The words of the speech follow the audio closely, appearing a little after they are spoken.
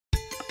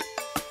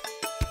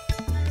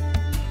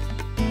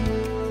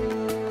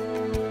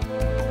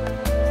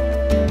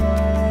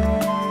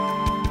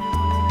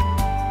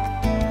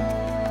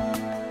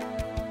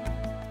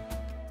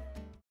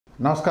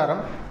నమస్కారం.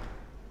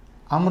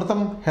 అమృతం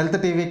హెల్త్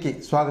టీవీకి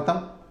స్వాగతం.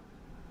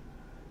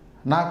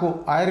 నాకు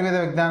ఆయుర్వేద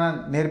విజ్ఞానం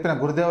నేర్పిన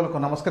గురుదేవులకు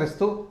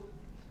నమస్కరిస్తూ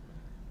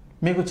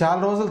మీకు చాలా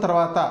రోజుల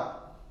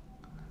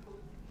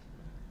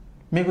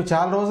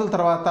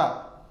తర్వాత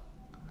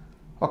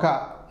ఒక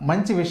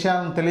మంచి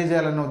విషయాలను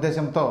తెలియజేయాలనే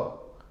ఉద్దేశంతో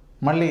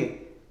మళ్ళీ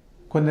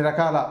కొన్ని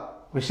రకాల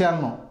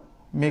విషయాలను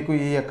మీకు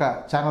ఈ యొక్క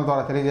ఛానల్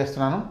ద్వారా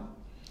తెలియజేస్తున్నాను.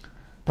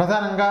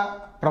 ప్రధానంగా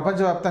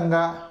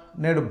ప్రపంచవ్యాప్తంగా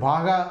నేడు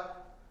బాగా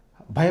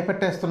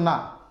భయపెట్టేస్తున్న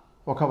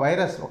ఒక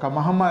వైరస్, ఒక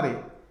మహమ్మారి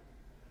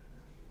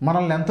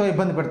మనల్ని ఎంతో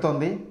ఇబ్బంది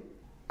పెడుతోంది.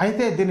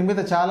 అయితే దీని మీద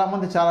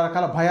చాలామంది చాలా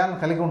రకాల భయాలను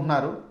కలిగి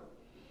ఉంటున్నారు.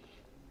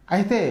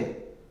 అయితే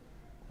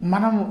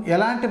మనం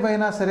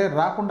ఎలాంటివైనా సరే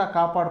రాకుండా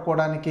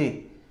కాపాడుకోవడానికి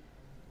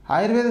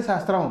ఆయుర్వేద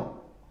శాస్త్రం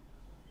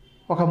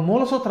ఒక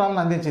మూల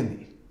సూత్రాలను అందించింది.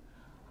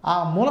 ఆ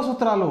మూల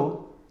సూత్రాలు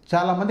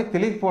చాలామందికి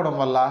తెలియకపోవడం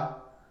వల్ల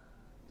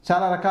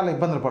చాలా రకాల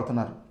ఇబ్బందులు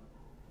పడుతున్నారు.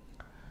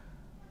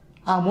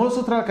 ఆ మూల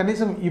సూత్రాలు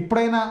కనీసం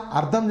ఇప్పుడైనా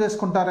అర్థం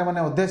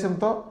చేసుకుంటారేమనే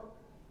ఉద్దేశంతో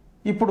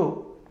ఇప్పుడు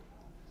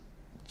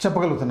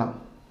చెప్పగలుగుతున్నాం.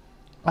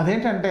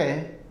 అదేంటంటే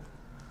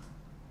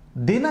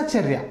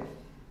దినచర్య.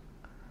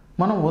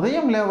 మనం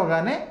ఉదయం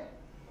లేవగానే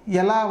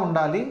ఎలా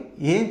ఉండాలి,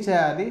 ఏం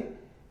చేయాలి,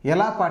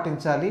 ఎలా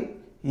పాటించాలి,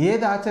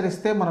 ఏది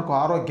ఆచరిస్తే మనకు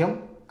ఆరోగ్యం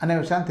అనే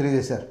విషయాన్ని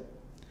తెలియజేశారు.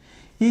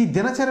 ఈ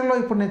దినచర్యలో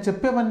ఇప్పుడు నేను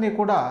చెప్పేవన్నీ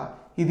కూడా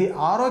ఇది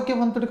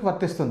ఆరోగ్యవంతుడికి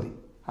వర్తిస్తుంది,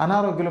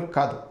 అనారోగ్యులకు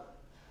కాదు.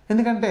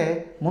 ఎందుకంటే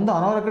ముందు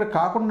అనారోగ్యుడు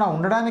కాకుండా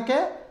ఉండడానికే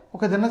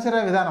ఒక దినచర్య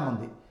విధానం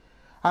ఉంది.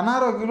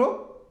 అనారోగ్యులు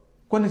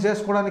కొన్ని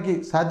చేసుకోవడానికి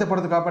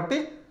సాధ్యపడదు. కాబట్టి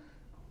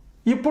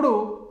ఇప్పుడు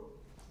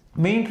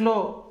మీ ఇంట్లో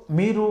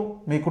మీరు,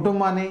 మీ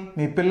కుటుంబాన్ని,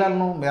 మీ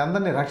పిల్లలను, మీ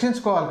అందరినీ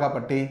రక్షించుకోవాలి.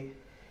 కాబట్టి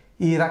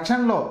ఈ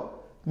రక్షణలో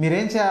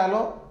మీరేం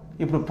చేయాలో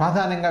ఇప్పుడు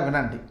ప్రాధాన్యంగా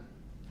వినండి.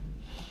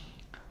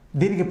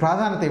 దీనికి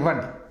ప్రాధాన్యత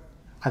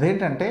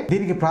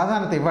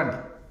ఇవ్వండి.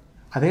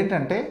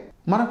 అదేంటంటే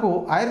మనకు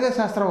ఆయుర్వేద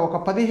శాస్త్రం ఒక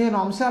 15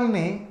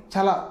 అంశాలని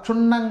చాలా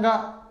క్షుణ్ణంగా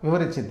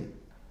వివరించింది.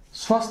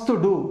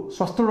 స్వస్థుడు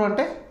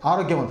అంటే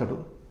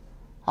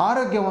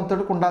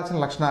ఆరోగ్యవంతుడికి ఉండాల్సిన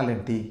లక్షణాలు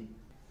ఏంటి,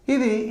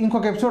 ఇది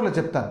ఇంకొక ఎపిసోడ్లో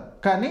చెప్తాను.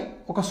 కానీ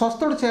ఒక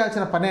స్వస్థుడు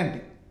చేయాల్సిన పని ఏంటి,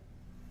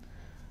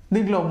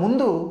 దీంట్లో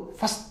ముందు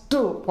ఫస్ట్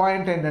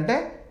పాయింట్ ఏంటంటే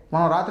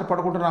మనం రాత్రి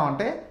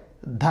పడుకుంటున్నామంటే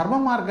ధర్మ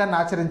మార్గాన్ని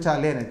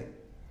ఆచరించాలి అనేది.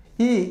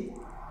 ఈ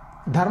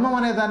ధర్మం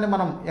అనే దాన్ని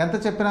మనం ఎంత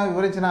చెప్పినా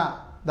వివరించినా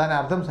దాని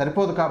అర్థం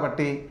సరిపోదు.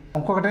 కాబట్టి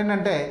ఇంకొకటి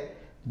ఏంటంటే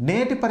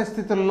నేటి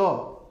పరిస్థితుల్లో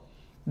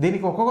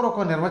దీనికి ఒక్కొక్కరు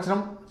ఒక్కొక్క నిర్వచనం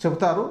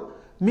చెబుతారు.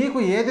 మీకు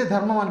ఏది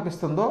ధర్మం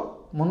అనిపిస్తుందో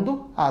ముందు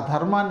ఆ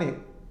ధర్మాన్ని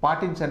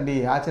పాటించండి,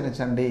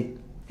 ఆచరించండి.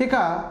 ఇక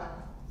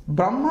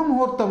బ్రహ్మ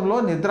ముహూర్తంలో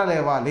నిద్ర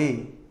లేవాలి.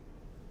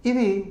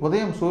 ఇది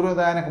ఉదయం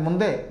సూర్యోదయానికి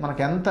ముందే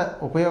మనకు ఎంత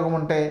ఉపయోగం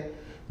ఉంటే,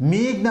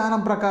 మీ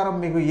జ్ఞానం ప్రకారం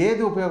మీకు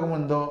ఏది ఉపయోగం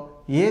ఉందో,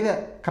 ఏది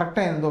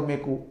కరెక్ట్ అయిందో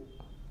మీకు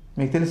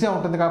తెలిసే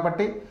ఉంటుంది.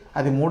 కాబట్టి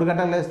అది 3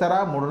 గంటలు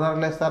లేస్తారా, 3:30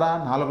 లేస్తారా,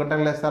 4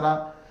 గంటలు లేస్తారా.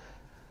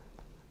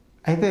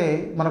 అయితే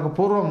మనకు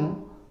పూర్వం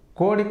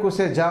కోడి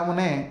కూసే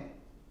జామునే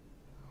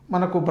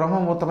మనకు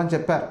బ్రహ్మముహూర్తం అని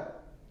చెప్పారు.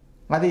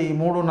 అది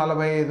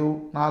 3:45,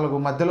 4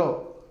 మధ్యలో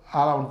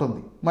అలా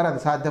ఉంటుంది. మరి అది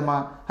సాధ్యమా?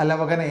 అలా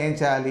అవ్వగానే ఏం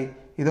చేయాలి?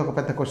 ఇది ఒక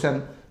పెద్ద క్వశ్చన్.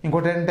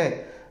 ఇంకోటి ఏంటంటే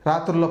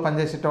రాత్రుల్లో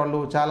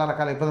పనిచేసేటోళ్ళు, చాలా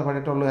రకాల ఇబ్బంది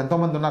పడేటోళ్ళు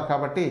ఎంతోమంది ఉన్నారు.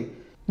 కాబట్టి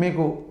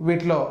మీకు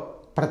వీటిలో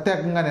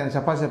ప్రత్యేకంగా నేను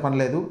చెప్పాల్సిన పని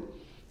లేదు.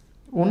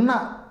 ఉన్న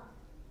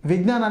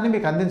విజ్ఞానాన్ని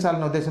మీకు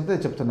అందించాలనే ఉద్దేశంతో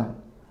చెప్తున్నాను.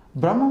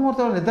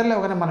 బ్రహ్మముహూర్తంలో నిద్ర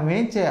లేవగానే మనం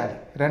ఏం చేయాలి?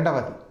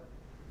 రెండవది,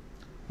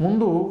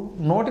 ముందు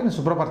నోటిని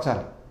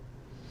శుభ్రపరచాలి.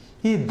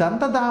 ఈ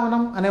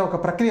దంతధావనం అనే ఒక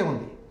ప్రక్రియ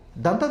ఉంది.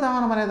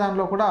 దంతధావనం అనే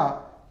దానిలో కూడా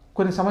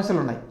కొన్ని సమస్యలు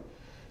ఉన్నాయి.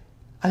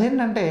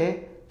 అదేంటంటే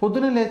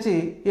పొద్దున్నే లేచి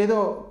ఏదో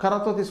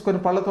కర్రతో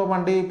తీసుకొని పళ్ళతో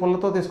తోమండి,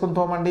 పుల్లతో తీసుకొని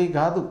తోమండి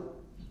కాదు.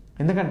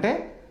 ఎందుకంటే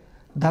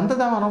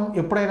దంతధావనం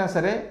ఎప్పుడైనా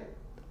సరే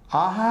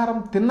ఆహారం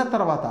తిన్న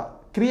తర్వాత,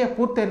 క్రియ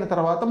పూర్తయిన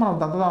తర్వాత మనం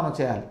దంతధావనం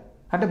చేయాలి.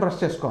 అంటే బ్రష్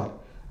చేసుకోవాలి.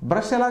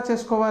 బ్రష్ ఎలా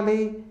చేసుకోవాలి?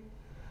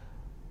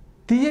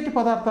 తీయటి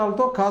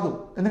పదార్థాలతో కాదు.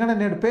 ఎందుకంటే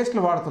నేడు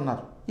పేస్ట్లు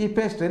వాడుతున్నారు. ఈ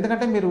పేస్ట్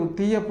ఎందుకంటే మీరు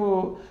తీయపు,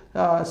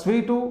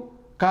 స్వీటు,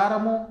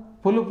 కారము,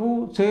 పులుపు,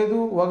 చేదు,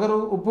 వగరు,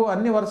 ఉప్పు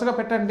అన్ని వరుసగా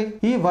పెట్టండి.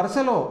 ఈ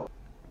వరుసలో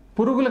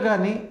పురుగులు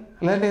కానీ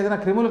లేదంటే ఏదైనా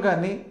క్రిములు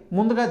కానీ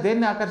ముందుగా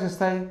దేన్ని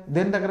ఆకర్షిస్తాయి,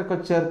 దేని దగ్గరకు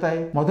వచ్చి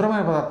చేరుతాయి?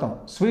 మధురమైన పదార్థం,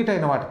 స్వీట్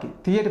అయిన వాటికి,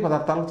 తీయటి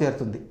పదార్థాలకు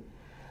చేరుతుంది.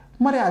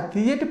 మరి ఆ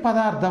తీయటి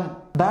పదార్థం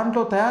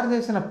దాంట్లో తయారు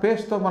చేసిన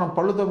పేస్ట్తో మనం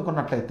పళ్ళు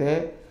తోముకున్నట్లయితే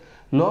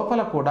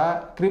లోపల కూడా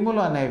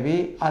క్రిములు అనేవి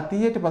ఆ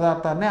తీయటి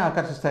పదార్థాన్ని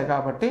ఆకర్షిస్తాయి.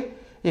 కాబట్టి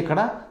ఇక్కడ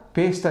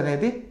పేస్ట్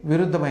అనేది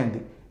విరుద్ధమైంది.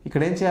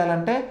 ఇక్కడ ఏం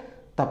చేయాలంటే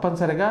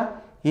తప్పనిసరిగా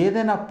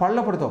ఏదైనా పళ్ళ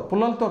పొడితో,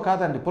 పుల్లలతో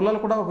కాదండి. పుల్లలు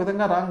కూడా ఒక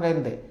విధంగా రాంగ్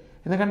అయింది.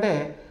 ఎందుకంటే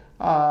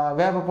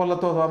వేప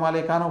పుల్లతో తోమాలి,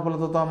 కానుగ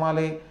పుల్లతో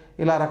తోమాలి,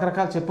 ఇలా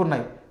రకరకాల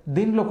చెప్పున్నాయి.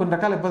 దీనిలో కొన్ని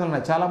రకాల ఇబ్బందులు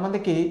ఉన్నాయి.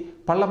 చాలామందికి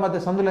పళ్ళ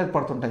మధ్య సందులు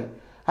ఏర్పడుతుంటాయి.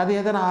 అది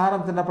ఏదైనా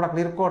ఆహారం తిన్నప్పుడు అక్కడ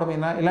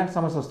ఇరుక్కోవడమైనా ఇలాంటి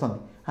సమస్య వస్తుంది.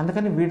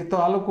 అందుకని వీటితో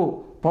అలుకు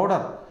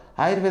పౌడర్,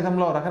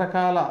 ఆయుర్వేదంలో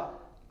రకరకాల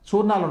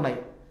చూర్ణాలు ఉన్నాయి.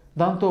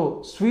 దాంతో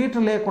స్వీట్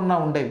లేకుండా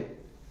ఉండేవి.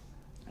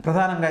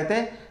 ప్రధానంగా అయితే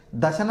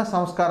దశన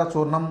సంస్కార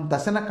చూర్ణం,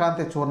 దశన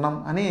కాంతి చూర్ణం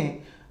అని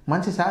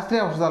మంచి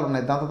శాస్త్రీయ ఔషధాలు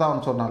ఉన్నాయి, దంతధావన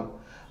చూర్ణాలు.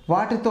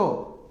 వాటితో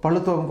పళ్ళు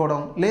తోముకోవడం,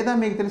 లేదా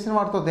మీకు తెలిసిన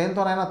వాటితో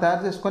దేనితోనైనా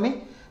తయారు చేసుకొని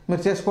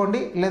మీరు చేసుకోండి.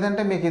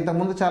 లేదంటే మీకు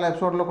ఇంతకుముందు చాలా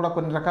ఎపిసోడ్లో కూడా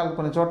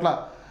కొన్ని చోట్ల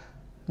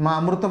మా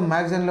అమృతం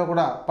మ్యాగజైన్లో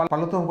కూడా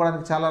పళ్ళు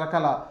తోముకోవడానికి చాలా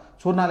రకాల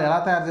చూర్ణాలు ఎలా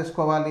తయారు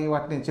చేసుకోవాలి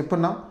వాటిని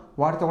చెప్పున్నాం.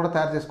 వాటితో కూడా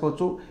తయారు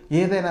చేసుకోవచ్చు.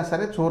 ఏదైనా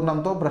సరే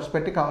చూర్ణంతో బ్రష్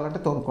పెట్టి కావాలంటే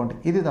తోముకోండి.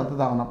 ఇది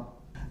దంతధావనం.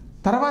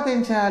 తర్వాత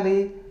ఏం చేయాలి?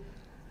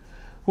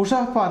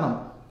 ఉషాపానం,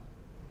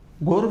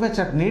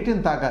 గోరువెచ్చటి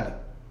నీటిని తాగాలి.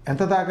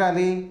 ఎంత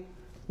తాగాలి?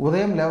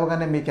 ఉదయం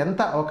లేవగానే మీకు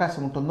ఎంత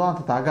అవకాశం ఉంటుందో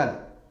అంత తాగాలి.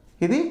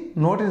 ఇది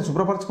నోటిని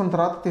శుభ్రపరచుకున్న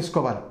తర్వాత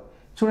తీసుకోవాలి.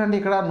 చూడండి,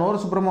 ఇక్కడ నోరు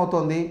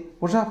శుభ్రమవుతుంది.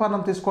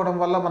 ఉషాపానం తీసుకోవడం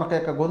వల్ల మనకు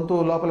యొక్క గొంతు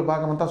లోపలి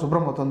భాగం అంతా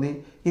శుభ్రమవుతుంది.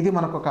 ఇది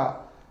మనకు ఒక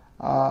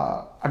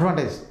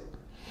అడ్వాంటేజ్.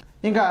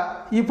 ఇంకా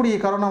ఇప్పుడు ఈ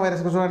కరోనా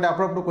వైరస్కి చూడండి,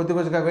 అప్పుడప్పుడు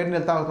కొద్దిగా వేడి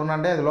నీళ్ళు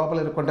తాగుతుందంటే అది లోపల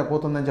ఇరుక్కుంటే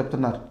పోతుందని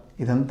చెప్తున్నారు.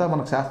 ఇదంతా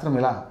మనకు శాస్త్రం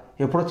ఇలా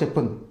ఎప్పుడో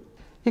చెప్పింది.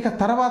 ఇక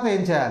తర్వాత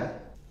ఏం చేయాలి?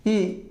 ఈ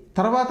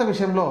తర్వాత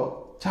విషయంలో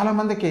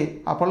చాలామందికి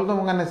ఆ పళ్ళు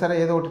తోమగానే సరే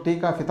ఏదో ఒకటి టీ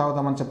కాఫీ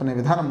తాగుదామని చెప్పిన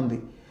విధానం ఉంది.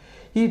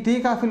 ఈ టీ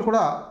కాఫీలు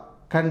కూడా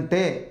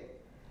కంటే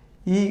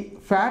ఈ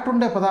ఫ్యాట్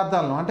ఉండే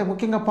పదార్థాలను, అంటే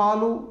ముఖ్యంగా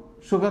పాలు,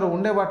 షుగర్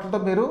ఉండే వాటితో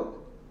మీరు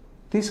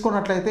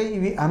తీసుకున్నట్లయితే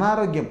ఇవి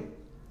అనారోగ్యం.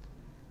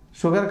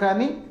 షుగర్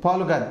కానీ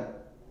పాలు కానీ,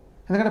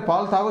 ఎందుకంటే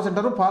పాలు తాగొచ్చు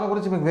అంటారు. పాల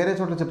గురించి మీకు వేరే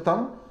చోట్ల చెప్తాం.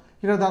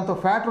 ఇక్కడ దాంతో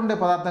ఫ్యాట్ ఉండే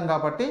పదార్థం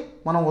కాబట్టి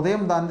మనం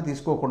ఉదయం దాన్ని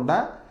తీసుకోకుండా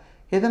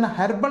ఏదైనా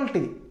హెర్బల్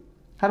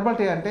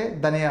టీ అంటే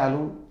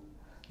ధనియాలు,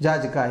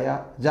 జాజికాయ,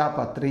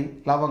 జాపత్రి,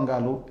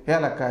 లవంగాలు,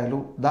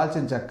 ఏలక్కాయలు,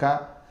 దాల్చిన చెక్క,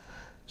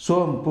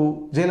 సోంపు,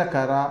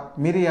 జీలకర్ర,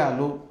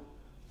 మిరియాలు,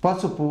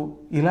 పసుపు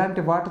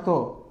ఇలాంటి వాటితో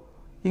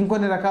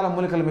ఇంకొన్ని రకాల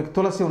మూలికలు, మీకు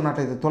తులసి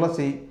ఉన్నట్లయితే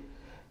తులసి,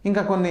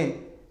 ఇంకా కొన్ని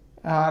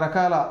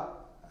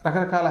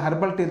రకరకాల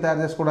హెర్బల్ టీ తయారు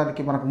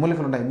చేసుకోవడానికి మనకు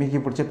మూలికలు ఉన్నాయి. మీకు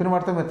ఇప్పుడు చెప్పిన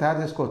వాటితో మీరు తయారు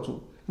చేసుకోవచ్చు.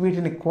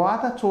 వీటిని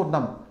క్వాత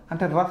చూర్ణం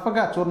అంటే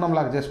రఫ్గా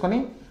చూర్ణంలాగా చేసుకొని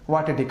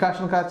వాటి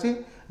డికాషన్ కాచి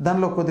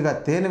దానిలో కొద్దిగా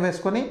తేనె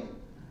వేసుకొని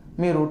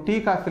మీరు టీ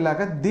కాఫీ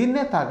లాగా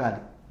దీన్నే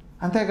తాగాలి.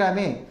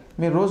 అంతేగాని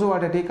మీరు రోజు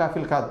వాడే టీ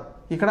కాఫీలు కాదు.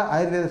 ఇక్కడ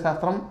ఆయుర్వేద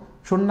శాస్త్రం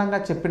క్షుణ్ణంగా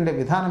చెప్పిండే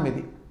విధానం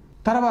ఇది.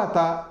 తర్వాత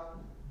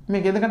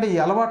మీకు ఎందుకంటే ఈ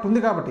అలవాటు ఉంది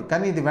కాబట్టి,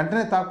 కానీ ఇది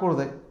వెంటనే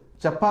తాగకూడదు.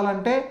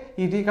 చెప్పాలంటే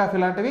ఈ టీ కాఫీ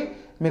లాంటివి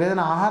మీరు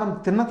ఏదైనా ఆహారం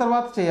తిన్న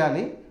తర్వాత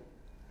చేయాలి.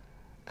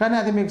 కానీ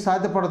అది మీకు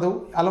సాధ్యపడదు,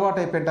 అలవాటు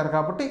అయిపోయింటారు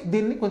కాబట్టి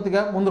దీన్ని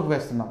కొద్దిగా ముందుకు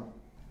వేస్తున్నాం.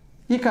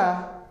 ఇక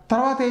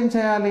తర్వాత ఏం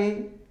చేయాలి?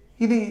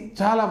 ఇది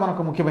చాలా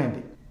మనకు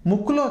ముఖ్యమైనది.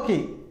 ముక్కులోకి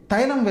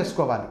తైలం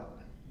వేసుకోవాలి.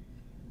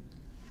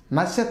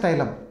 నస్య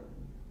తైలం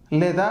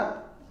లేదా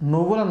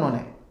నువ్వుల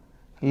నూనె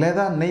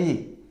లేదా నెయ్యి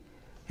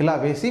ఇలా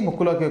వేసి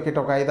ముక్కులోకి ఇటు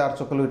ఒక 5-6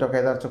 చుక్కలు, ఇటు ఒక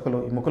 5-6 చుక్కలు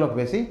ఈ ముక్కులోకి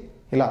వేసి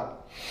ఇలా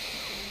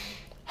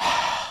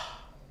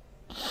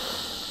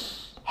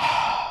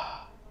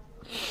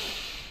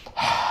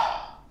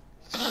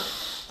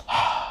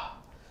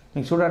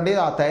మీకు చూడండి,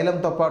 ఆ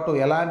తైలంతో పాటు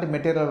ఎలాంటి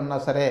మెటీరియల్ ఉన్నా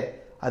సరే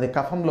అది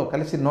కఫంలో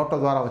కలిసి నోట్ల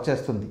ద్వారా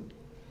వచ్చేస్తుంది.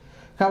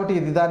 కాబట్టి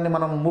దాన్ని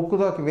మనం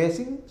ముక్కులోకి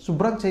వేసి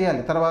శుభ్రం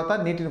చేయాలి. తర్వాత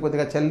నీటిని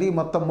కొద్దిగా చల్లి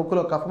మొత్తం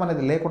ముక్కులో కఫం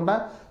అనేది లేకుండా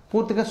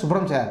పూర్తిగా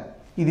శుభ్రం చేయాలి.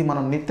 ఇది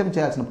మనం నిత్యం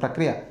చేయాల్సిన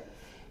ప్రక్రియ.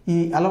 ఈ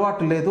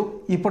అలవాటు లేదు,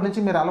 ఇప్పటి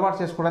నుంచి మీరు అలవాటు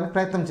చేసుకోవడానికి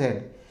ప్రయత్నం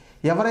చేయండి.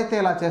 ఎవరైతే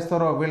ఇలా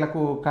చేస్తారో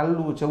వీళ్లకు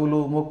కళ్ళు,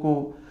 చెవులు, ముక్కు,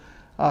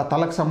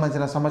 తలకు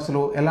సంబంధించిన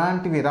సమస్యలు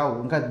ఎలాంటివి రావు.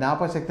 ఇంకా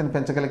జ్ఞాపకశక్తిని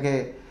పెంచగలిగే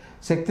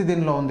శక్తి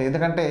దీనిలో ఉంది.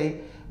 ఎందుకంటే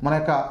మన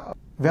యొక్క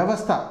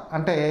వ్యవస్థ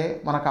అంటే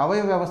మనకు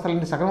అవయవ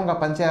వ్యవస్థలన్నీ సక్రమంగా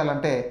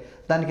పనిచేయాలంటే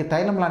దానికి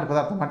తైలం లాంటి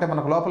పదార్థం, అంటే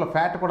మనకు లోపల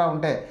ఫ్యాట్ కూడా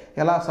ఉంటే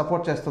ఎలా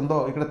సపోర్ట్ చేస్తుందో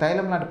ఇక్కడ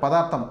తైలం లాంటి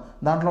పదార్థం,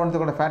 దాంట్లో ఉన్నది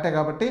కూడా ఫ్యాటే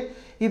కాబట్టి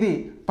ఇది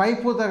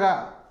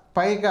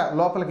పైగా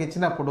లోపలికి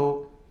ఇచ్చినప్పుడు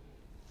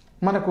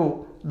మనకు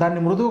దాన్ని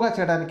మృదువుగా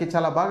చేయడానికి,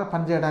 చాలా బాగా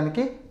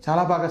పనిచేయడానికి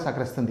చాలా బాగా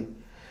సహకరిస్తుంది.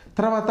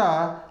 తర్వాత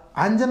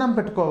అంజనం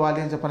పెట్టుకోవాలి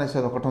అని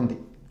చెప్పనేసి ఒకటి ఉంది.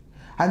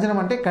 అంజనం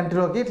అంటే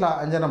కంటిలోకి ఇట్లా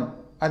అంజనం,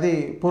 అది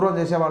పూర్వం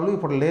చేసేవాళ్ళు,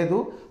 ఇప్పుడు లేదు.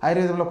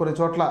 ఆయుర్వేదంలో కొన్ని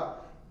చోట్ల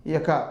ఈ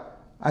యొక్క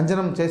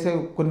అంజనం చేసే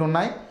కొన్ని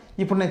ఉన్నాయి.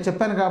 ఇప్పుడు నేను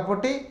చెప్పాను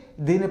కాబట్టి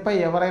దీనిపై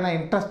ఎవరైనా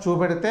ఇంట్రెస్ట్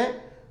చూపెడితే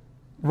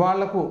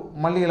వాళ్లకు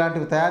మళ్ళీ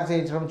ఇలాంటివి తయారు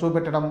చేయించడం,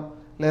 చూపెట్టడం,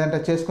 లేదంటే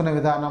చేసుకునే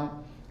విధానం,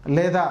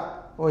 లేదా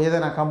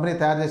ఏదైనా కంపెనీ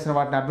తయారు చేసిన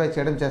వాటిని అడ్వైస్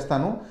చేయడం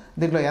చేస్తాను.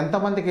 దీంట్లో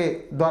ఎంతమందికి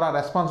ద్వారా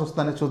రెస్పాన్స్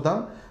వస్తుందని చూద్దాం.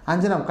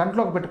 అంజనం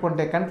కంట్లోకి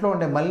పెట్టుకుంటే కంట్లో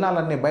ఉండే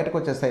మలినాలన్నీ బయటకు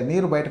వచ్చేస్తాయి,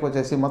 నీరు బయటకు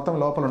వచ్చేసి మొత్తం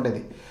లోపల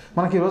ఉండేది.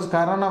 మనకి ఈరోజు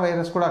కరోనా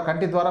వైరస్ కూడా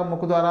కంటి ద్వారా,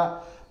 ముక్కు ద్వారా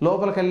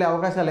లోపలికి వెళ్ళే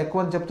అవకాశాలు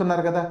ఎక్కువ అని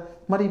చెప్తున్నారు కదా.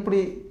 మరి ఇప్పుడు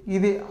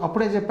ఇది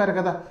అప్పుడే చెప్పారు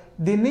కదా,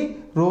 దీన్ని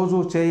రోజు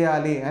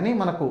చేయాలి అని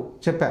మనకు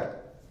చెప్పారు.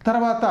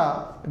 తర్వాత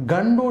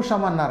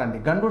గండూషం అన్నారండి.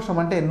 గండూషం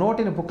అంటే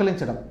నోటిని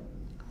పుక్కిలించడం.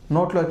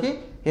 నోట్లోకి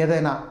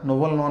ఏదైనా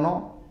నువ్వుల నూనె,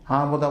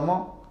 ఆముదమో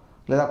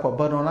లేదా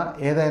కొబ్బరి నూనె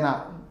ఏదైనా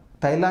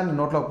తైలాన్ని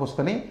నోట్లోకి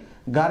పూసుకొని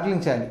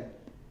గార్గిలింగ్ చేయాలి.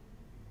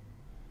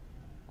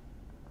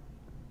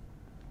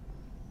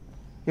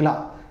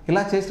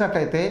 ఇలా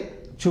చేసినట్లయితే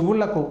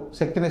చెవుళ్లకు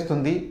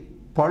శక్తినిస్తుంది,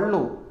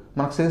 పళ్ళు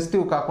మనకు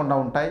సెన్సిటివ్ కాకుండా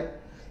ఉంటాయి,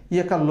 ఈ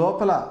యొక్క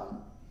లోపల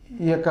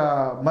ఈ యొక్క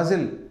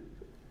మజిల్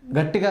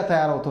గట్టిగా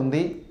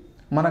తయారవుతుంది,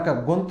 మనకు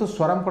గొంతు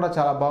స్వరం కూడా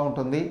చాలా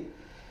బాగుంటుంది.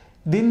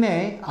 దీన్నే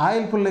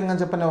ఆయిల్ పుల్లింగ్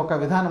అని చెప్పిన ఒక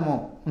విధానము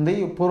ఉంది.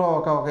 పూర్వం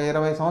ఒక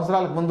 20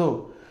 సంవత్సరాలకు ముందు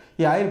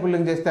ఈ ఆయిల్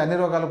పుల్లింగ్ చేస్తే అన్ని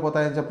రోగాలు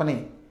పోతాయని చెప్పని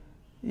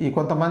ఈ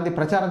కొంతమంది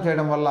ప్రచారం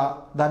చేయడం వల్ల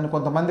దాన్ని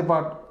కొంతమంది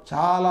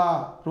చాలా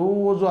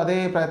రోజు అదే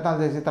ప్రయత్నాలు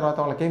చేసి తర్వాత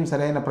వాళ్ళకేం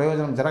సరైన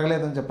ప్రయోజనం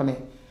జరగలేదని చెప్పని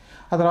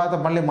ఆ తర్వాత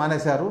మళ్ళీ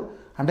మానేశారు.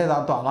 అంటే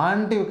దాంతో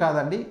అలాంటివి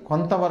కాదండి,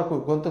 కొంతవరకు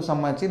గొంతుకు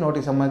సంబంధించి,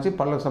 నోటికి సంబంధించి,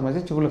 పళ్ళకు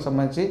సంబంధించి, చెవులకు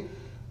సంబంధించి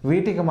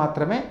వీటికి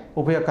మాత్రమే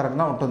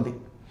ఉపయోగకరంగా ఉంటుంది.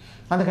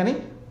 అందుకని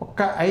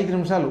ఒక్క 5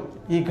 నిమిషాలు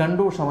ఈ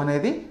గండూషం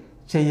అనేది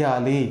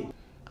చెయ్యాలి.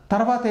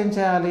 తర్వాత ఏం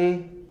చేయాలి?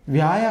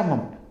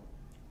 వ్యాయామం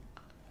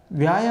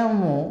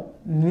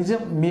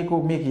మీకు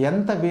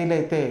ఎంత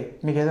వీలైతే,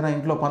 మీకు ఏదైనా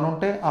ఇంట్లో పని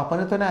ఉంటే ఆ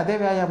పనితోనే అదే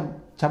వ్యాయామం,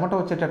 చెమట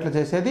వచ్చేటట్లు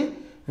చేసేది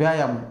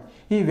వ్యాయామం.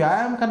 ఈ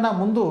వ్యాయామం కన్నా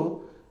ముందు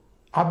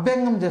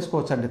అభ్యంగం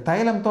చేసుకోవచ్చండి.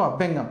 తైలంతో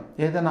అభ్యంగం,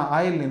 ఏదైనా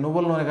ఆయిల్ని,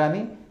 నువ్వుల నూనె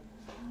కానీ,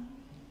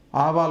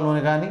 ఆవాల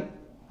నూనె కానీ,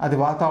 అది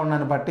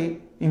వాతావరణాన్ని బట్టి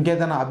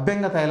ఇంకేదైనా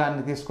అభ్యంగ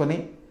తైలాన్ని తీసుకొని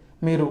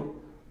మీరు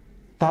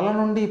తల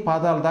నుండి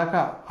పాదాల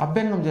దాకా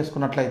అభ్యంగం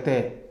చేసుకున్నట్లయితే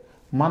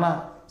మన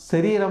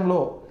శరీరంలో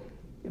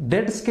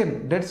డెడ్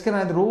స్కిన్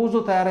అనేది రోజు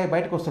తయారై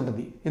బయటకు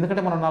వస్తుంటుంది.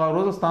 ఎందుకంటే మనం 4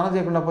 రోజులు స్నానం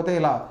చేయకుండా పోతే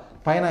ఇలా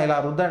పైన ఇలా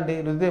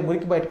రుద్దితే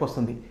మురికి బయటకు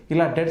వస్తుంది,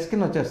 ఇలా డెడ్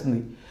స్కిన్ వచ్చేస్తుంది.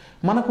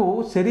 మనకు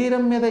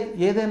శరీరం మీద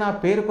ఏదైనా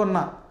పేరుకున్న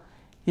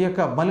ఈ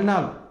యొక్క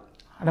మలినాలు,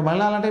 అంటే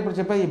మలినాలు అంటే ఇప్పుడు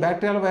చెప్పే ఈ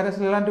బ్యాక్టీరియాలు,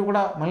 వైరస్లు ఇలాంటివి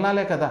కూడా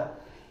మలినాలే కదా.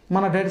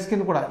 మన డెడ్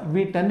స్కిన్ కూడా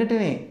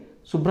వీటన్నిటినీ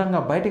శుభ్రంగా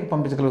బయటికి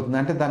పంపించగలుగుతుంది.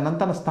 అంటే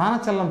దాన్నంతా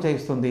స్థానచలనం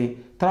చేయిస్తుంది.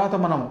 తర్వాత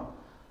మనం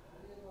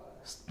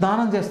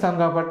స్నానం చేస్తాం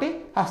కాబట్టి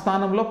ఆ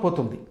స్నానంలో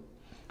పోతుంది.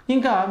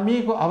 ఇంకా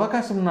మీకు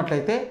అవకాశం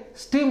ఉన్నట్లయితే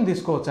స్టీమ్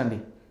తీసుకోవచ్చండి.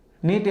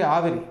 నీటి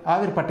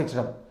ఆవిరి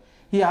పట్టించడం.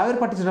 ఈ ఆవిరి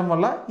పట్టించడం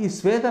వల్ల ఈ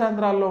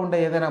శ్వేతరంధ్రాల్లో ఉండే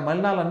ఏదైనా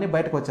మలినాలన్నీ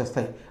బయటకు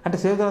వచ్చేస్తాయి. అంటే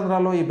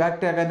శ్వేతరంధ్రాల్లో ఈ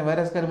బ్యాక్టీరియా కానీ,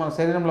 వైరస్ కానీ మన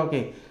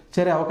శరీరంలోకి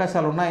చేరే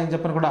అవకాశాలు ఉన్నాయని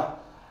చెప్పని కూడా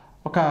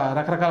ఒక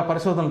రకరకాల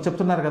పరిశోధనలు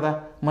చెప్తున్నారు కదా.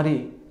 మరి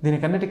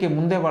దీనికన్నిటికీ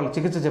ముందే వాళ్ళు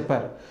చికిత్స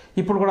చెప్పారు.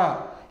 ఇప్పుడు కూడా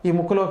ఈ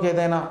ముక్కులోకి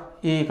ఏదైనా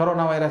ఈ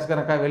కరోనా వైరస్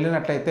కనుక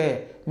వెళ్ళినట్లయితే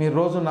మీరు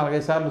రోజు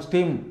 4-5 సార్లు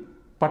స్టీమ్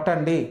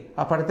పట్టండి.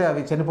 ఆ పడితే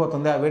అవి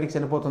చనిపోతుంది, ఆ వేడికి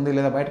చనిపోతుంది,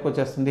 లేదా బయటకు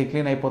వచ్చేస్తుంది,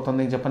 క్లీన్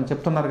అయిపోతుంది అని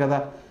చెప్తున్నారు కదా.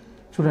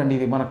 చూడండి,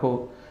 ఇది మనకు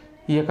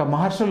ఈ యొక్క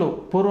మహర్షులు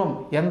పూర్వం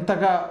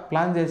ఎంతగా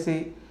ప్లాన్ చేసి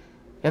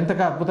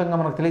ఎంతగా అద్భుతంగా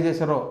మనకు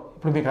తెలియజేశారో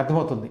ఇప్పుడు మీకు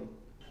అర్థమవుతుంది.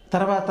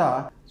 తర్వాత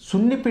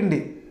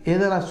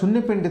ఏదైనా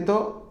సున్నిపిండితో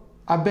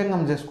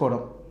అభ్యంగం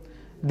చేసుకోవడం,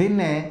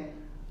 దీన్నే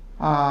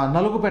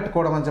నలుగు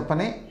పెట్టుకోవడం అని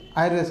చెప్పని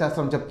ఆయుర్వేద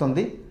శాస్త్రం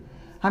చెప్తుంది.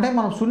 అంటే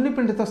మనం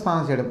సున్నిపిండితో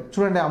స్నానం చేయడం.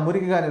 చూడండి, ఆ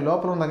మురికి కానీ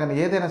లోపల ఉన్న కానీ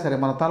ఏదైనా సరే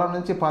మన తల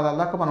నుంచి పాదాల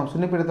దాకా మనం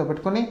సున్నిపిండితో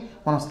పెట్టుకొని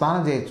మనం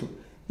స్నానం చేయొచ్చు.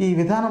 ఈ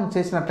విధానం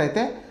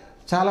చేసినట్లయితే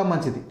చాలా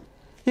మంచిది.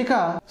 ఇక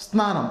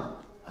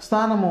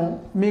స్నానము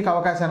మీకు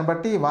అవకాశాన్ని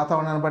బట్టి,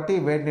 వాతావరణాన్ని బట్టి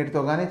వేడి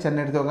నీటితో కానీ,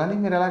 చన్నీటితో కానీ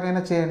మీరు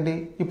ఎలాగైనా చేయండి.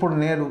 ఇప్పుడు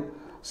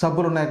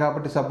సబ్బులు ఉన్నాయి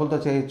కాబట్టి సబ్బులతో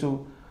చేయొచ్చు.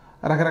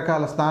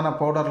 రకరకాల స్నాన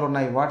పౌడర్లు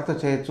ఉన్నాయి, వాటితో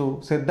చేయొచ్చు.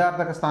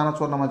 సిద్ధార్థక స్నాన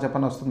చూర్ణం అని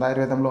చెప్పని వస్తుంది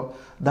ఆయుర్వేదంలో,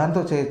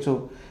 దాంతో చేయొచ్చు.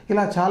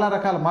 ఇలా చాలా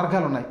రకాల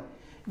మార్గాలు ఉన్నాయి.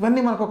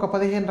 ఇవన్నీ మనకు ఒక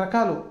 15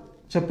 రకాలు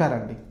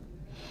చెప్పారండి.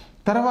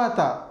 తర్వాత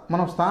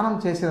మనం స్నానం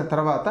చేసిన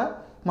తర్వాత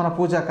మన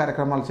పూజా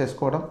కార్యక్రమాలు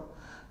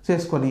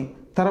చేసుకొని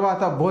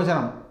తర్వాత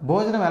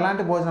భోజనం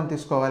ఎలాంటి భోజనం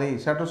తీసుకోవాలి,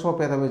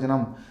 షడ్రసోపేత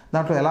భోజనం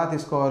దాంట్లో ఎలా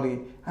తీసుకోవాలి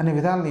అనే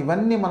విధానాలు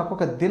ఇవన్నీ మనకు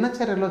ఒక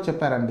దినచర్యలో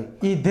చెప్పారండి.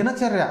 ఈ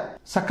దినచర్య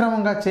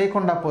సక్రమంగా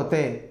చేయకుండా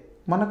పోతే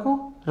మనకు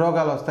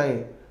రోగాలు వస్తాయి.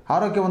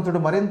 ఆరోగ్యవంతుడు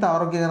మరింత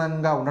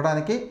ఆరోగ్యకరంగా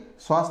ఉండడానికి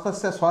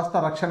స్వాస్థ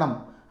రక్షణం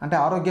అంటే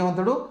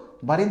ఆరోగ్యవంతుడు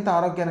మరింత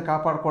ఆరోగ్యాన్ని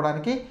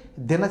కాపాడుకోవడానికి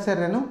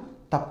దినచర్యను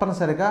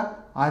తప్పనిసరిగా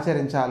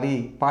ఆచరించాలి,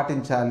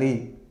 పాటించాలి.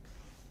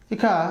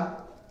 ఇక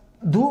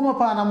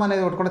ధూమపానం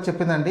అనేది ఒకటి కూడా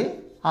చెప్పిందండి.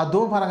 ఆ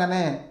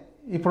ధూమపానంగానే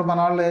ఇప్పుడు మన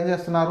వాళ్ళు ఏం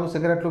చేస్తున్నారు,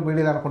 సిగరెట్లు,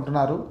 బీడీలు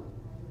అనుకుంటున్నారు.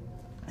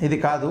 ఇది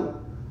కాదు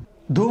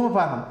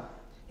ధూమపానం.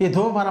 ఈ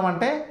ధూమపానం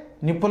అంటే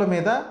నిప్పుల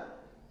మీద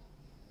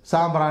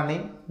సాంబ్రాణి,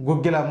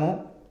 గుగ్గిలము,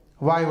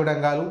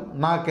 వాయువిడంగాలు,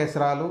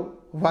 నాగకేసరాలు,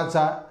 వజ,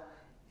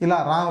 ఇలా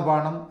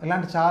రామబాణం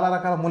ఇలాంటి చాలా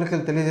రకాల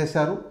మూలికలు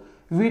తెలియజేశారు.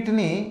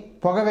 వీటిని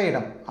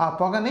పొగవేయడం, ఆ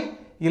పొగని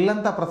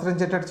ఇల్లంతా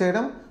ప్రసరించేటట్టు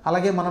చేయడం,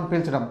 అలాగే మనం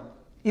పీల్చడం.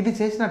 ఇది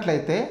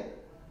చేసినట్లయితే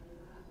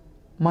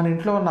మన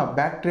ఇంట్లో ఉన్న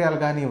బ్యాక్టీరియాలు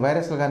కానీ,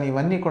 వైరస్లు కానీ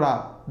ఇవన్నీ కూడా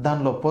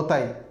దానిలో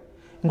పోతాయి.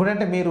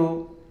 ఇంకోటంటే మీరు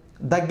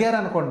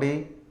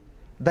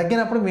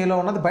దగ్గినప్పుడు మీలో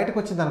ఉన్నది బయటకు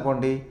వచ్చింది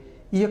అనుకోండి,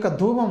 ఈ యొక్క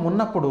ధూమం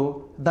ఉన్నప్పుడు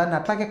దాన్ని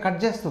అట్లాగే కట్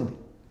చేస్తుంది,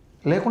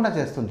 లేకుండా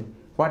చేస్తుంది,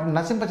 వాటిని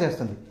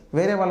నశింపచేస్తుంది,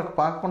 వేరే వాళ్ళకు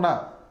పాకకుండా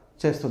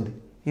చేస్తుంది.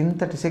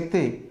 ఇంతటి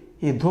శక్తి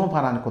ఈ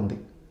ధూమపానానికి ఉంది.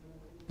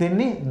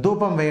 దీన్ని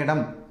ధూపం వేయడం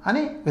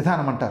అని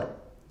విధానం అంటారు.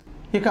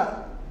 ఇక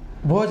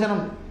భోజనం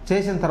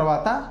చేసిన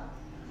తర్వాత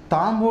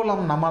తాంబూలం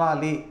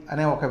నమలాలి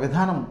అనే ఒక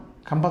విధానం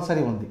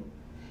కంపల్సరీ ఉంది.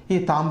 ఈ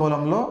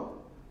తాంబూలంలో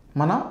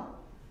మనం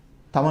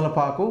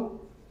తమలపాకు,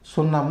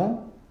 సున్నము,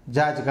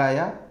 జాజికాయ,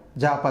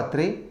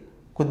 జాపత్రి,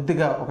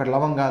 కొద్దిగా ఒక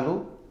లవంగాలు,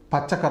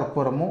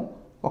 పచ్చకర్పూరము,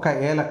 ఒక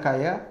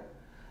ఏలక్కాయ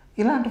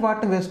ఇలాంటి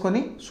వాటిని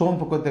వేసుకొని,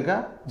 సోంపు కొద్దిగా,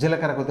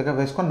 జీలకర్ర కొద్దిగా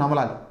వేసుకొని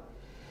నమలాలి.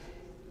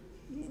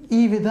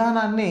 ఈ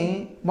విధానాన్ని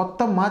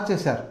మొత్తం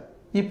మార్చేశారు.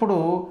 ఇప్పుడు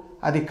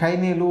అది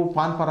ఖైనీలు,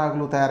 పాన్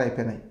పరాగులు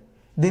తయారైపోయినాయి.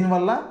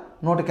 దీనివల్ల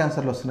నోటి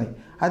క్యాన్సర్లు వస్తున్నాయి.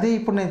 అదే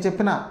ఇప్పుడు నేను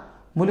చెప్పిన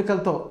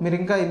మూలికలతో మీరు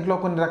ఇంకా ఇంట్లో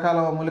కొన్ని రకాల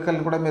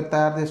మూలికలను కూడా మీరు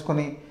తయారు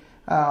చేసుకొని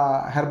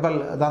హెర్బల్,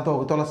 దాంతో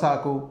ఒక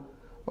తులసాకు,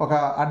 ఒక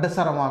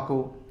అడ్డసరం ఆకు,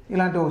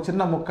 ఇలాంటి ఒక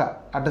చిన్న ముక్క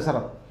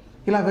అడ్డసరం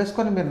ఇలా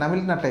వేసుకొని మీరు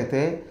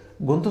నమిలినట్లయితే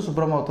గొంతు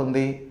శుభ్రం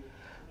అవుతుంది.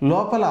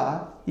 లోపల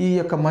ఈ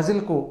యొక్క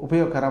మజిల్కు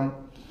ఉపయోగకరం.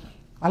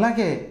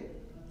 అలాగే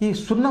ఈ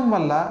సున్నం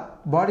వల్ల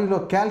బాడీలో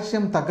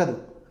కాల్షియం తగ్గదు.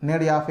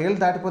 నేడు 50 ఏళ్ళు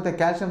దాటిపోతే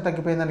కాల్షియం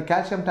తగ్గిపోయిందని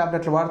కాల్షియం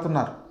టాబ్లెట్లు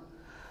వాడుతున్నారు.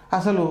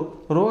 అసలు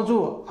రోజు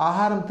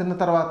ఆహారం తిన్న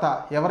తర్వాత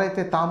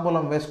ఎవరైతే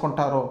తాంబూలం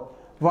వేసుకుంటారో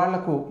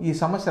వాళ్లకు ఈ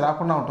సమస్య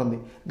రాకుండా ఉంటుంది.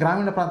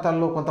 గ్రామీణ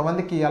ప్రాంతాల్లో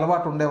కొంతమందికి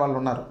అలవాటు ఉండేవాళ్ళు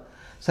ఉన్నారు.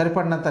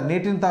 సరిపడినంత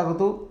నీటిని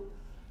తాగుతూ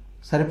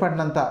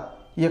సరిపడినంత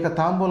ఈ యొక్క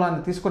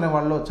తాంబూలాన్ని తీసుకునే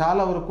వాళ్ళు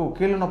చాలా వరకు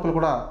కీళ్ళ నొప్పులు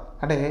కూడా,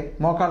 అంటే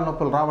మోకాళ్ళ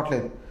నొప్పులు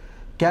రావట్లేదు,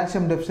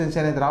 కాల్షియం డెఫిషియన్సీ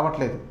అనేది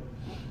రావట్లేదు.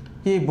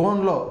 ఈ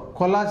బోన్లో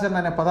కొల్లాజన్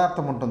అనే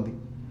పదార్థం ఉంటుంది.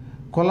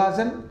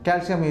 కొల్లాజన్,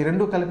 కాల్షియం ఈ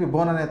రెండు కలిపి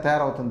బోన్ అనేది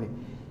తయారవుతుంది.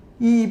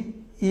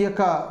 ఈ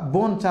యొక్క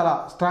బోన్ చాలా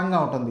స్ట్రాంగ్గా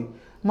ఉంటుంది.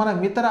 మనం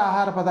ఇతర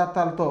ఆహార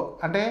పదార్థాలతో,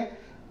 అంటే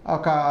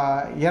ఒక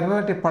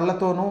ఎర్రటి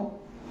పళ్ళతోనూ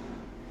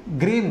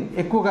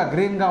ఎక్కువగా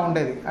గ్రీన్గా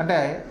ఉండేది, అంటే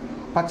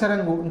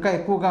పచ్చరంగు ఇంకా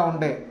ఎక్కువగా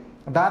ఉండే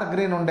డార్క్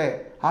గ్రీన్ ఉండే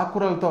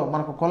ఆకుకూరలతో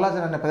మనకు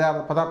కొల్లాజన్ అనే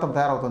పదార్థం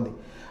తయారవుతుంది.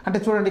 అంటే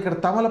చూడండి, ఇక్కడ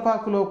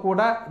తమలపాకులో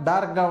కూడా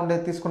డార్క్గా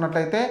ఉండేది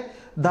తీసుకున్నట్లయితే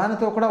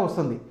దానితో కూడా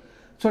వస్తుంది.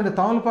 చూడండి,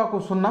 తమలపాకు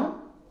సున్నం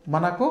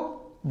మనకు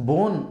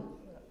బోన్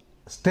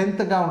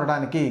స్ట్రెంత్గా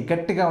ఉండడానికి,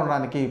 గట్టిగా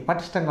ఉండడానికి,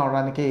 పటిష్టంగా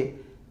ఉండడానికి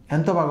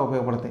ఎంతో బాగా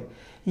ఉపయోగపడతాయి.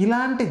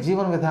 ఇలాంటి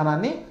జీవన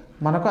విధానాన్ని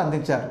మనకు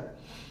అందించారు.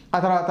 ఆ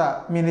తర్వాత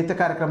మీ నిత్య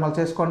కార్యక్రమాలు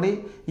చేసుకోండి.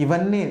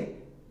 ఇవన్నీ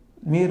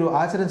మీరు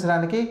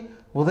ఆచరించడానికి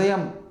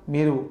ఉదయం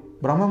మీరు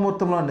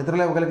బ్రహ్మముహూర్తంలో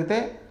నిద్రలేవగలిగితే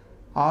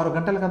 6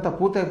 గంటలకంతా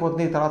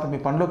పూర్తయిపోతుంది. తర్వాత మీ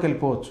పనిలోకి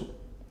వెళ్ళిపోవచ్చు.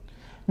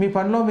 మీ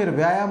పనిలో మీరు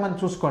వ్యాయామాన్ని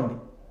చూసుకోండి.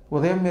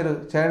 ఉదయం మీరు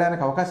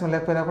చేయడానికి అవకాశం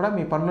లేకపోయినా కూడా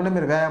మీ పనిలోనే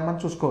మీరు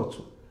వ్యాయామాన్ని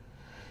చూసుకోవచ్చు.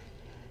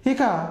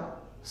 ఇక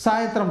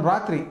సాయంత్రం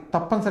రాత్రి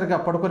తప్పనిసరిగా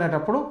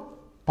పడుకునేటప్పుడు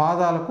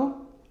పాదాలకు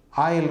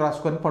ఆయిల్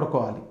రాసుకొని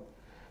పడుకోవాలి.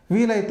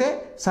 వీలైతే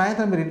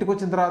సాయంత్రం మీరు ఇంటికి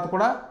వచ్చిన తర్వాత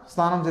కూడా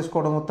స్నానం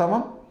చేసుకోవడం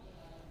ఉత్తమం.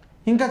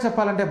 ఇంకా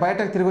చెప్పాలంటే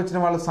బయటకు తిరిగి వచ్చిన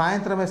వాళ్ళు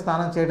సాయంత్రమే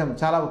స్నానం చేయడం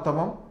చాలా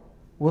ఉత్తమం.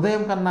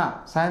 ఉదయం కన్నా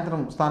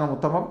సాయంత్రం స్నానం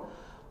ఉత్తమం.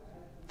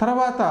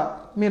 తర్వాత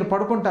మీరు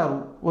పడుకుంటారు.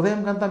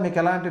 ఉదయం కంతా మీకు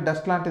ఎలాంటి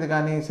డస్ట్ లాంటిది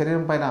కానీ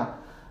శరీరం పైన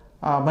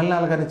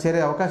మలినాలు కానీ చేరే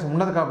అవకాశం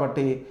ఉండదు.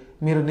 కాబట్టి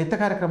మీరు నిత్య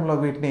కార్యక్రమంలో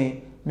వీటిని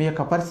మీ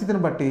యొక్క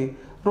పరిస్థితిని బట్టి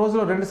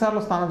రోజులో 2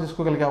 సార్లు స్నానం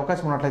చేసుకోగలిగే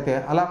అవకాశం ఉన్నట్లయితే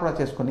అలా కూడా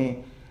చేసుకొని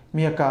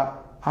మీ యొక్క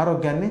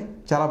ఆరోగ్యాన్ని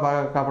చాలా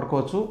బాగా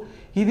కాపాడుకోవచ్చు.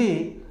 ఇది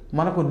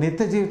మనకు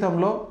నిత్య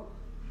జీవితంలో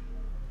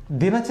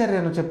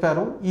దినచర్యను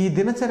చెప్పారు. ఈ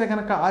దినచర్య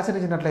కనుక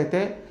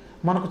ఆచరించినట్లయితే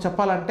మనకు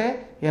చెప్పాలంటే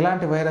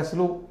ఎలాంటి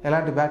వైరస్లు,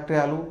 ఎలాంటి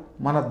బ్యాక్టీరియాలు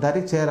మన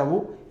దరి చేరవు.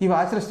 ఇవి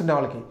ఆచరిస్తుండే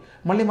వాళ్ళకి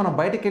మళ్ళీ మనం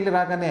బయటికి వెళ్ళి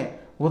రాగానే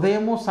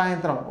ఉదయము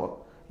సాయంత్రం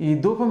ఈ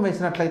ధూపం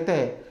వేసినట్లయితే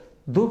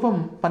ధూపం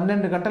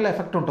 12 గంటల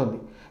ఎఫెక్ట్ ఉంటుంది.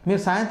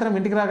 మీరు సాయంత్రం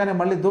ఇంటికి రాగానే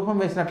మళ్ళీ ధూపం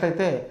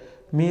వేసినట్లయితే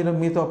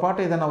మీతో పాటు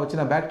ఏదైనా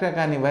వచ్చిన బ్యాక్టీరియా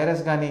కానీ,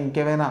 వైరస్ కానీ,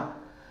 ఇంకేమైనా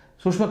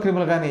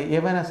సూక్ష్మక్రిములు కానీ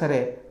ఏవైనా సరే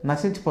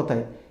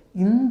నశించిపోతాయి.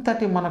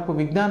 ఇంతటి మనకు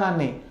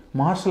విజ్ఞానాన్ని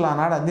మహర్షులు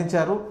ఆనాడు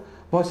అందించారు.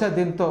 బహుశా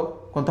దీంతో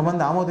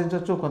కొంతమంది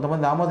ఆమోదించవచ్చు,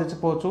 కొంతమంది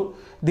ఆమోదించకపోవచ్చు.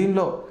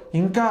 దీనిలో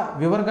ఇంకా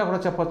వివరంగా కూడా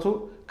చెప్పచ్చు,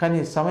 కానీ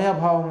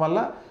సమయాభావం వల్ల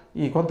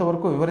ఈ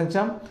కొంతవరకు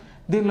వివరించాం.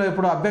 దీనిలో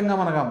ఇప్పుడు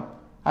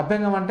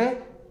అభ్యంగం అంటే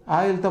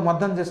ఆయిల్తో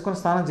మర్దన చేసుకొని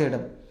స్నానం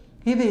చేయడం.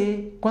 ఇది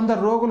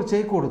కొందరు రోగులు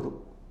చేయకూడదు.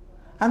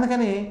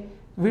 అందుకని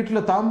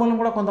వీటిలో తాంబూలం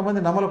కూడా కొంతమంది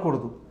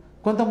నమలకూడదు,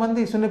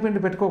 కొంతమంది సున్నిపిండి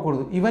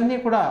పెట్టుకోకూడదు. ఇవన్నీ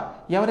కూడా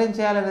ఎవరేం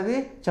చేయాలనేది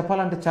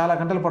చెప్పాలంటే చాలా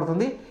గంటలు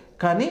పడుతుంది.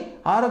 కానీ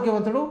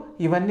ఆరోగ్యవంతుడు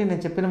ఇవన్నీ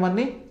నేను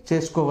చెప్పినవన్నీ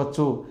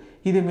చేసుకోవచ్చు.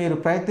 ఇది మీరు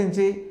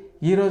ప్రయత్నించి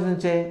ఈ రోజు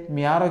నుంచే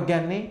మీ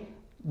ఆరోగ్యాన్ని,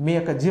 మీ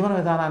యొక్క జీవన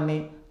విధానాన్ని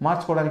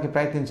మార్చుకోవడానికి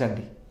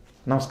ప్రయత్నించండి.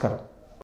 నమస్కారం.